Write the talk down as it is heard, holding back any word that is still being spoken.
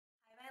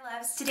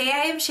loves. Today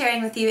I am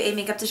sharing with you a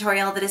makeup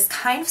tutorial that is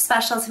kind of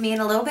special to me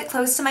and a little bit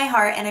close to my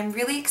heart, and I'm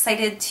really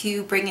excited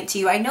to bring it to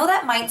you. I know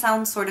that might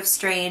sound sort of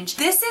strange.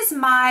 This is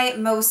my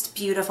most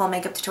beautiful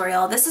makeup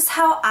tutorial. This is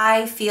how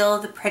I feel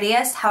the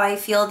prettiest, how I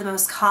feel the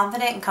most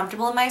confident and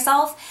comfortable in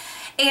myself.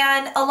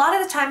 And a lot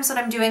of the times when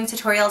I'm doing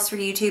tutorials for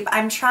YouTube,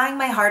 I'm trying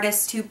my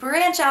hardest to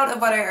branch out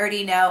of what I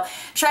already know,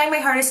 trying my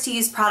hardest to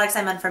use products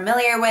I'm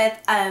unfamiliar with,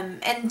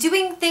 and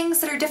doing things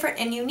that are different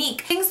and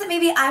unique. Things that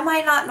maybe I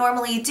might not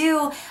normally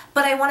do,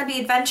 but I want to be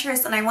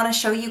adventurous and I want to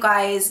show you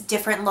guys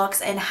different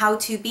looks and how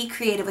to be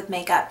creative with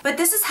makeup. But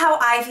this is how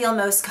I feel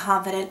most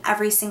confident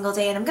every single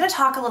day, and I'm going to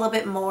talk a little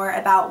bit more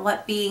about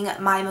what being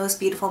my most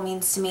beautiful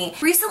means to me.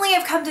 Recently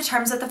I've come to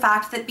terms with the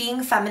fact that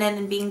being feminine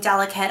and being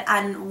delicate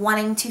and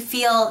wanting to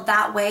feel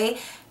that way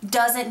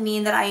doesn't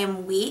mean that I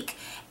am weak,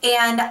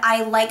 and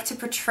I like to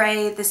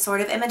portray this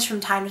sort of image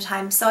from time to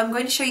time, so I'm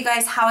going to show you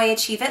guys how I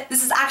achieve it.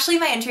 This is actually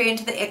my entry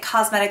into the IT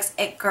Cosmetics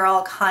It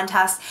Girl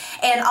contest,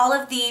 and all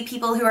of the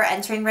people who are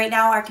entering right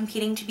now are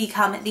competing to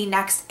become the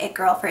next It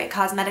Girl for IT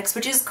Cosmetics,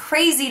 which is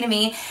crazy to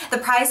me. The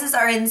prizes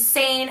are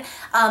insane.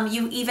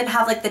 You even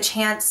have like the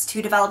chance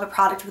to develop a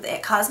product with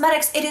IT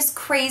Cosmetics. It is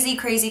crazy,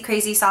 crazy,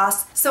 crazy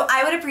sauce. So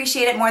I would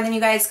appreciate it more than you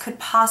guys could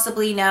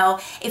possibly know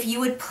if you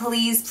would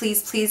please,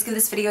 please, please give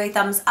this video a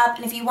thumbs up,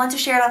 and if you want to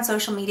share it on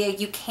social media,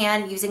 you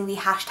can using the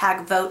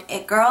hashtag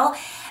 #VoteItGirl.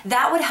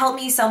 That would help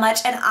me so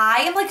much, and I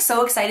am like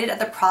so excited at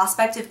the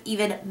prospect of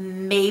even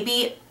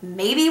maybe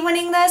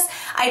winning this.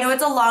 I know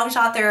it's a long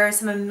shot. There are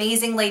some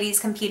amazing ladies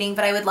competing,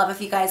 but I would love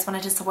if you guys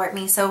wanted to support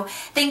me. So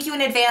thank you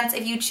in advance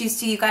if you choose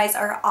to. You guys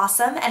are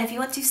awesome, and if you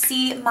want to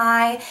see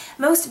my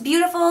most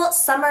beautiful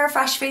summer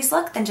fresh face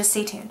look, then just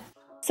stay tuned.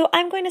 So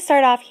I'm going to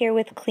start off here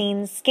with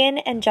clean skin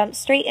and jump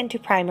straight into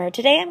primer.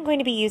 Today I'm going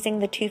to be using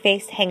the Too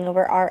Faced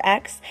Hangover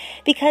RX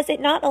because it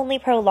not only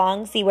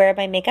prolongs the wear of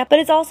my makeup, but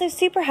it's also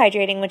super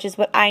hydrating, which is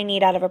what I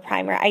need out of a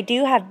primer. I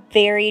do have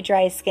very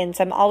dry skin,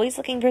 so I'm always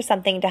looking for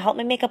something to help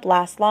my makeup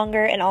last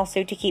longer and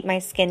also to keep my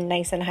skin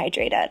nice and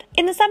hydrated.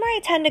 In the summer, I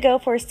tend to go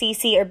for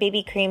CC or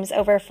BB creams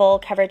over full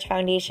coverage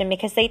foundation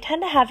because they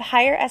tend to have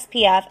higher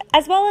SPF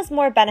as well as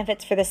more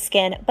benefits for the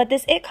skin, but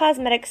this IT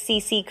Cosmetics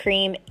CC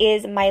cream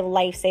is my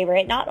lifesaver.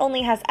 It not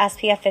only has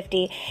SPF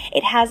 50,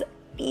 it has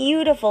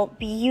beautiful,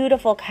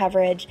 beautiful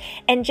coverage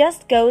and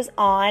just goes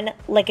on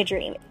like a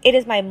dream. It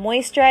is my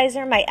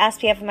moisturizer, my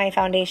SPF, and my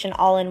foundation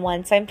all in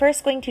one. So I'm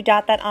first going to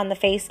dot that on the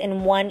face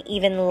in one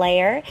even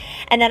layer,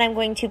 and then I'm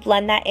going to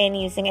blend that in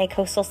using a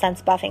Coastal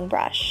Scents buffing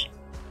brush.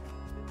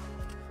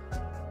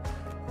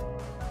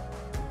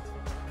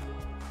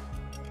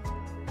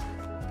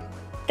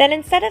 Then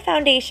instead of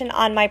foundation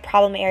on my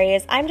problem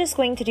areas, I'm just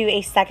going to do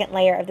a second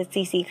layer of the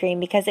CC cream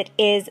because it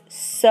is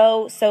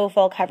so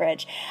full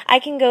coverage. I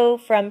can go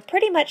from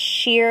pretty much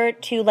sheer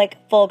to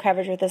like full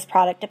coverage with this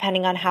product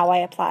depending on how I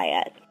apply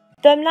it.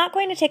 Though I'm not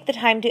going to take the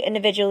time to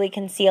individually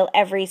conceal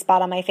every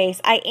spot on my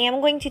face, I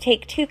am going to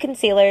take two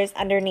concealers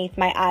underneath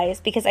my eyes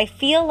because I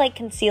feel like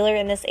concealer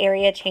in this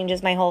area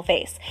changes my whole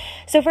face.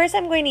 So first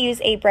I'm going to use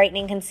a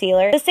brightening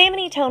concealer. The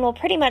salmony tone will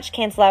pretty much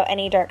cancel out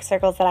any dark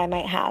circles that I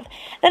might have.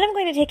 Then I'm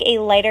going to take a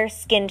lighter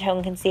skin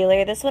tone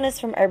concealer. This one is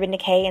from Urban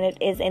Decay and it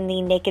is in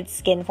the Naked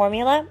Skin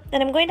formula.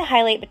 And I'm going to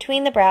highlight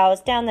between the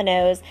brows, down the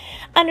nose,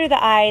 under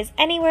the eyes,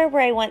 anywhere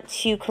where I want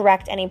to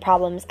correct any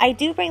problems. I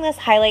do bring this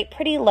highlight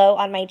pretty low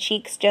on my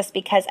cheeks just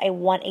because I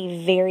want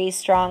a very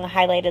strong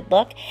highlighted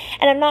look,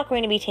 and I'm not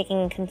going to be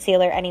taking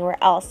concealer anywhere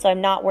else, so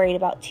I'm not worried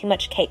about too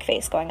much cake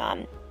face going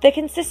on. The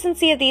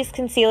consistency of these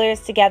concealers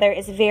together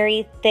is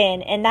very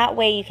thin, and that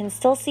way you can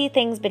still see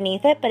things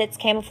beneath it, but it's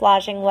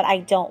camouflaging what I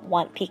don't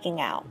want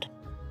peeking out.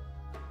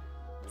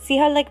 See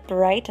how like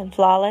bright and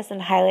flawless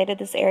and highlighted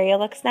this area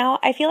looks now?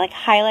 I feel like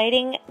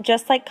highlighting,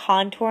 just like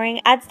contouring,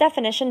 adds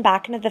definition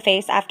back into the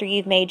face after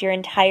you've made your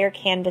entire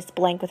canvas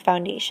blank with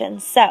foundation.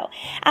 So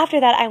after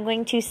that, I'm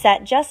going to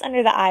set just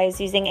under the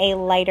eyes using a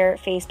lighter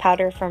face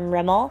powder from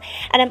Rimmel,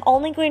 and I'm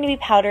only going to be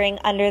powdering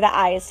under the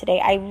eyes today.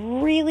 I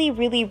really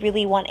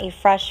want a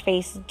fresh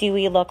face,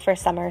 dewy look for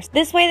summer.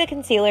 This way the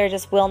concealer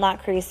just will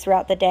not crease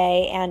throughout the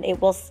day and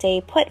it will stay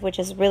put, which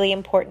is really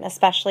important,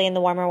 especially in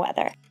the warmer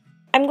weather.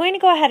 I'm going to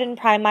go ahead and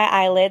prime my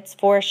eyelids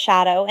for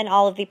shadow and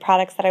all of the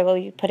products that I will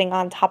be putting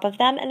on top of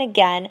them. And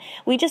again,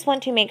 we just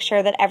want to make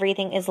sure that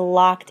everything is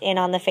locked in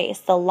on the face.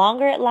 The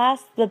longer it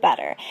lasts, the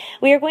better.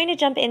 We are going to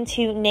jump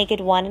into Naked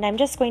 1, and I'm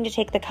just going to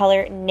take the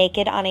color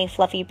Naked on a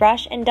fluffy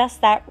brush and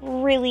dust that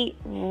really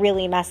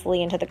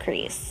messily into the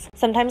crease.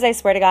 Sometimes I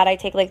swear to God I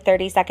take like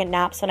 30-second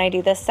naps when I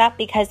do this step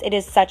because it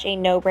is such a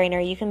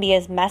no-brainer. You can be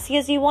as messy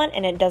as you want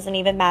and it doesn't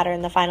even matter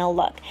in the final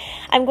look.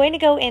 I'm going to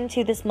go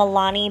into this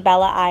Milani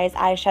Bella Eyes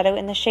eyeshadow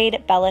in the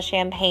shade Bella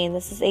Champagne.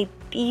 This is a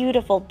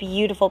beautiful,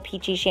 beautiful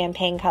peachy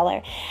champagne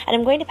color, and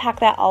I'm going to pack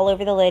that all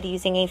over the lid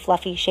using a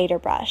fluffy shader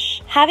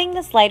brush. Having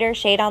this lighter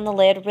shade on the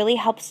lid really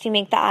helps to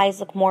make the eyes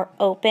look more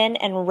open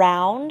and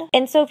round,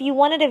 and so if you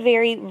wanted a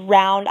very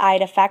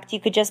round-eyed effect, you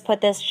could just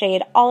put this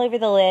shade all over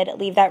the lid,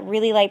 leave that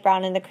really light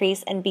brown in the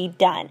crease, and be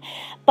done.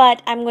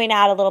 But I'm going to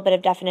add a little bit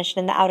of definition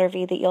in the outer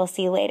V that you'll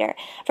see later.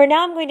 For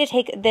now, I'm going to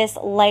take this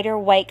lighter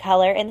white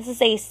color, and this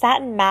is a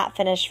satin matte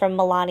finish from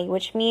Milani,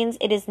 which means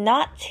it is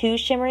not too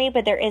shimmery,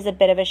 but there is a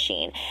bit of a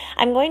sheen.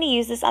 I'm going to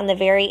use this on the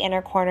very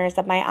inner corners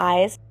of my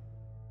eyes.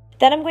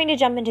 Then I'm going to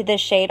jump into this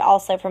shade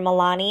also from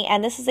Milani,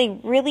 and this is a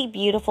really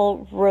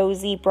beautiful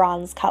rosy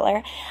bronze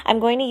color.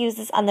 I'm going to use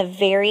this on the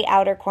very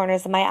outer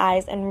corners of my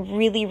eyes and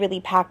really, really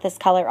pack this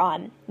color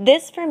on.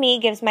 This, for me,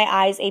 gives my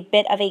eyes a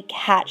bit of a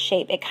cat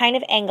shape. It kind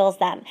of angles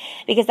them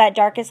because that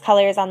darkest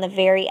color is on the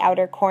very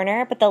outer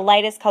corner, but the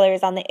lightest color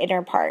is on the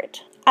inner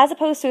part. As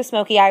opposed to a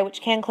smoky eye, which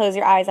can close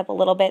your eyes up a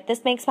little bit,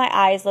 this makes my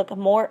eyes look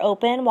more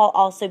open while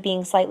also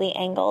being slightly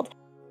angled.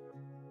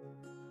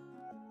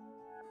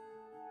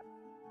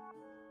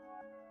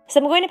 So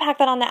I'm going to pack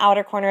that on the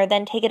outer corner,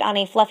 then take it on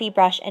a fluffy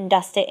brush and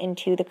dust it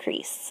into the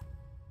crease.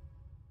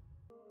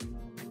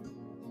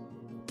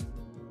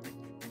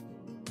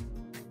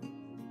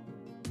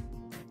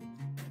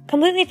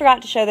 Completely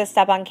forgot to show this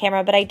step on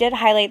camera, but I did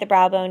highlight the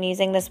brow bone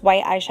using this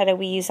white eyeshadow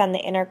we used on the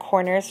inner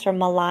corners from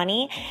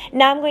Milani.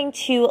 Now I'm going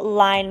to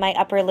line my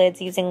upper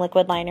lids using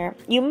liquid liner.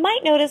 You might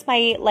notice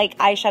my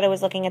eyeshadow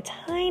was looking a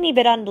tiny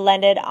bit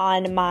unblended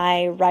on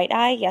my right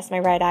eye. Yes, my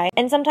right eye.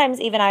 And sometimes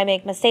even I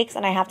make mistakes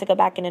and I have to go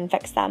back in and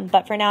fix them.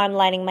 But for now, I'm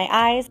lining my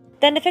eyes.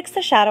 Then to fix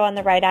the shadow on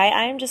the right eye,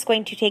 I'm just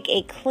going to take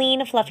a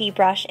clean, fluffy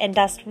brush and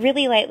dust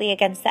really lightly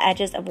against the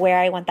edges of where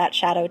I want that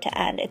shadow to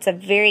end. It's a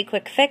very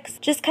quick fix,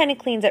 just kind of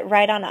cleans it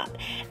right on up.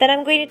 Then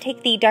I'm going to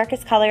take the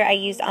darkest color I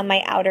used on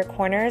my outer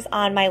corners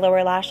on my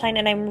lower lash line,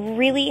 and I'm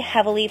really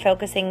heavily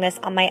focusing this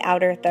on my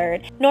outer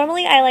third.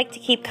 Normally, I like to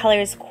keep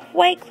colors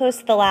quite close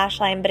to the lash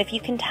line, but if you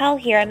can tell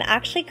here, I'm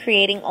actually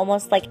creating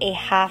almost like a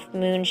half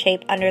moon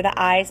shape under the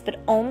eyes, but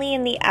only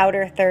in the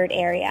outer third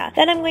area.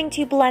 Then I'm going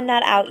to blend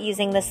that out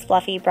using this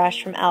fluffy brush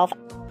from e.l.f.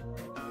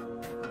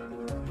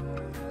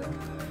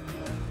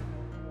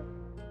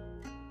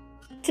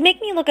 To make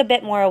me look a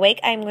bit more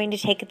awake, I'm going to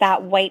take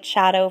that white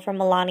shadow from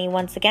Milani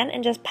once again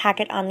and just pack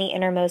it on the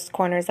innermost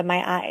corners of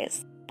my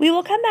eyes. We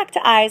will come back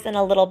to eyes in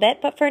a little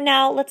bit, but for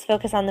now, let's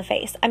focus on the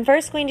face. I'm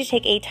first going to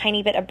take a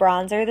tiny bit of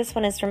bronzer. This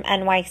one is from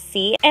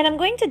NYC, and I'm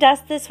going to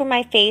dust this where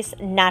my face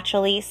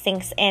naturally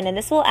sinks in, and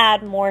this will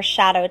add more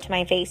shadow to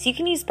my face. You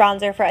can use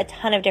bronzer for a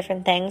ton of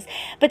different things,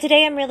 but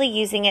today I'm really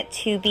using it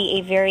to be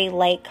a very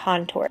light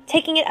contour.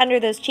 Taking it under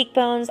those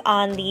cheekbones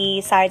on the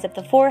sides of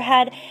the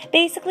forehead,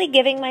 basically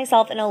giving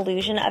myself an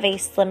illusion of a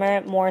slimmer,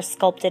 more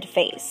sculpted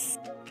face.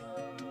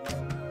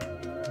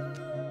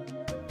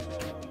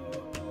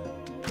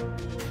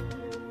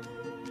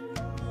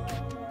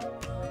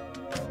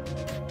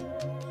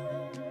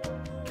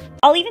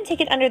 I'll even take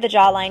it under the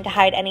jawline to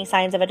hide any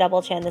signs of a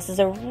double chin. This is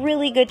a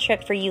really good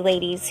trick for you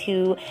ladies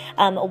who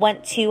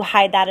want to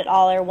hide that at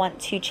all or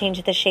want to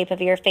change the shape of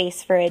your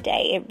face for a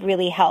day. It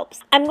really helps.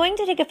 I'm going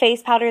to take a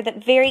face powder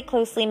that very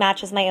closely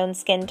matches my own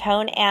skin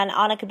tone, and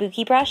on a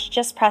kabuki brush,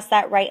 just press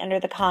that right under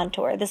the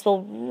contour. This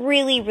will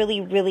really, really,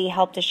 really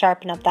help to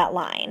sharpen up that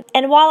line.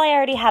 And while I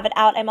already have it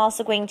out, I'm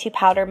also going to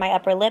powder my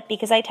upper lip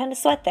because I tend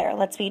to sweat there.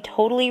 Let's be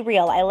totally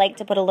real. I like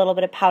to put a little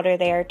bit of powder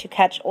there to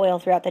catch oil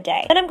throughout the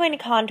day. Then I'm going to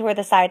contour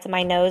the sides of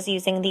my nose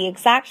using the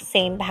exact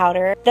same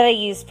powder that I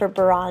used for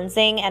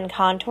bronzing and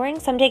contouring.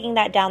 So I'm taking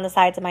that down the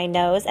sides of my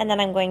nose, and then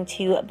I'm going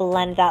to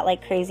blend that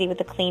like crazy with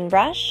a clean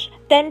brush.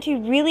 Then to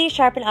really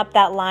sharpen up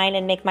that line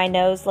and make my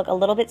nose look a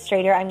little bit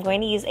straighter, I'm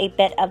going to use a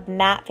bit of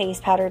matte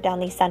face powder down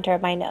the center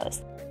of my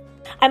nose.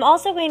 I'm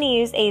also going to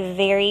use a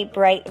very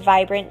bright,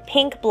 vibrant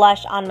pink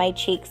blush on my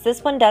cheeks.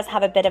 This one does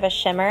have a bit of a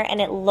shimmer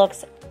and it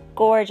looks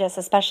gorgeous,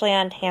 especially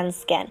on tan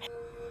skin.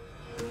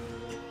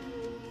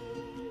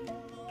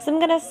 So I'm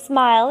going to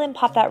smile and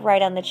pop that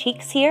right on the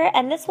cheeks here,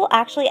 and this will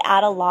actually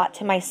add a lot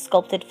to my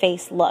sculpted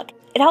face look.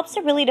 It helps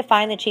to really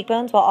define the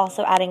cheekbones while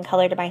also adding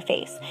color to my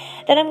face.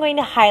 Then I'm going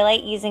to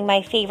highlight using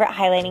my favorite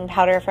highlighting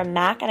powder from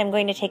MAC, and I'm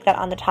going to take that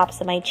on the tops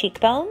of my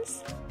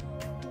cheekbones.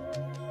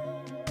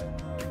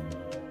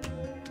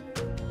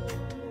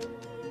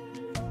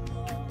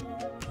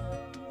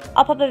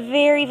 I'll pop a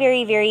very,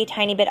 very, very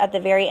tiny bit at the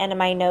very end of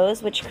my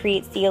nose, which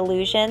creates the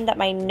illusion that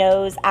my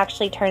nose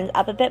actually turns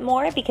up a bit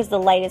more because the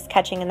light is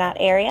catching in that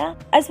area,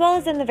 as well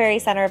as in the very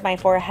center of my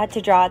forehead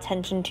to draw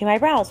attention to my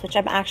brows, which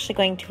I'm actually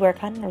going to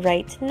work on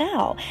right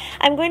now.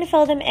 I'm going to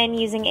fill them in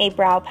using a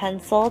brow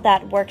pencil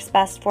that works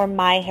best for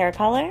my hair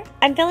color.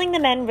 I'm filling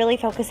them in, really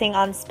focusing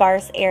on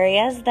sparse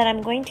areas, then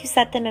I'm going to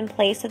set them in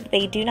place so that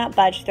they do not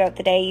budge throughout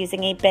the day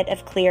using a bit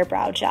of clear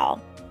brow gel.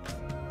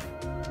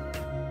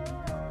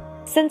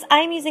 Since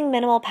I'm using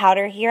minimal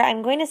powder here,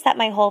 I'm going to set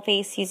my whole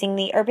face using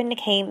the Urban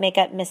Decay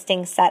Makeup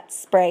Misting Set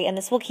Spray, and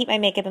this will keep my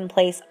makeup in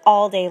place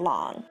all day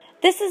long.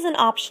 This is an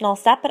optional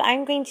step, but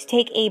I'm going to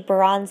take a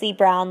bronzy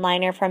brown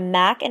liner from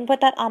MAC and put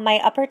that on my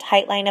upper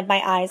tight line of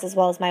my eyes as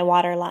well as my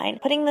waterline.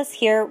 Putting this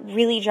here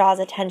really draws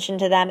attention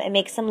to them and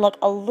makes them look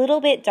a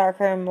little bit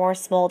darker and more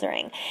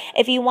smoldering.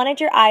 If you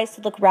wanted your eyes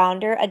to look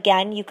rounder,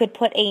 again, you could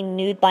put a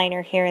nude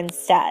liner here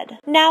instead.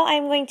 Now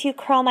I'm going to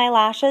curl my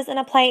lashes and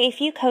apply a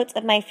few coats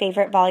of my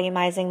favorite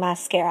volumizing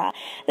mascara.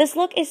 This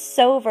look is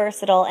so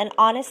versatile, and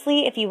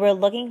honestly, if you were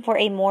looking for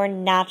a more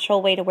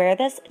natural way to wear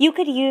this, you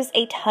could use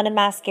a ton of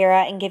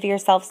mascara and give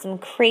yourself some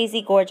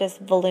crazy gorgeous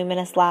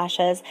voluminous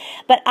lashes,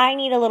 but I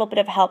need a little bit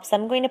of help, so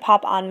I'm going to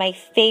pop on my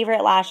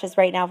favorite lashes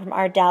right now from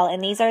Ardell,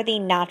 and these are the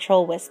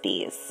Natural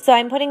Wispies. So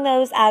I'm putting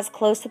those as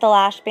close to the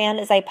lash band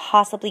as I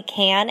possibly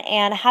can,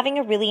 and having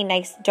a really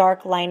nice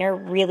dark liner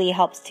really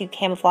helps to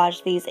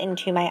camouflage these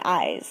into my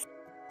eyes.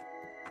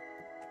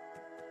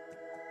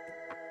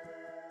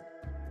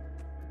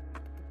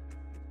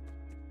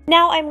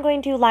 Now I'm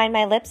going to line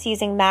my lips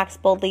using MAC's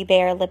Boldly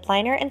Bare lip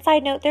liner, and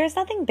side note, there is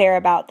nothing bare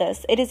about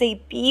this. It is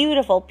a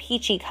beautiful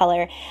peachy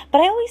color,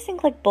 but I always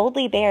think like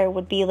Boldly Bare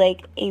would be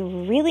like a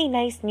really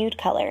nice nude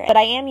color. But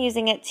I am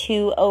using it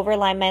to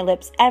overline my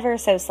lips ever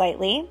so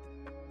slightly.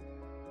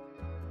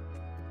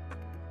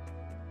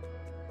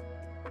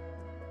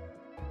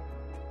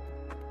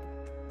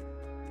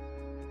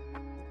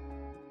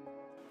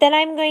 Then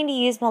I'm going to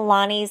use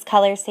Milani's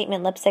Color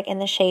Statement Lipstick in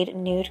the shade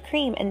Nude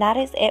Cream, and that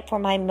is it for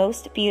my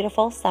most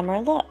beautiful summer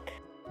look.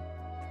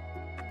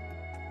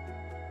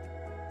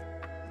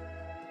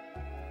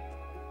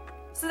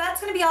 So that's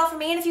going to be all for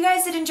me, and if you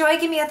guys did enjoy,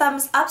 give me a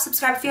thumbs up,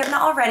 subscribe if you have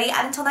not already,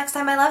 and until next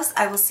time, my loves,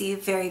 I will see you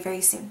very, very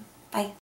soon. Bye.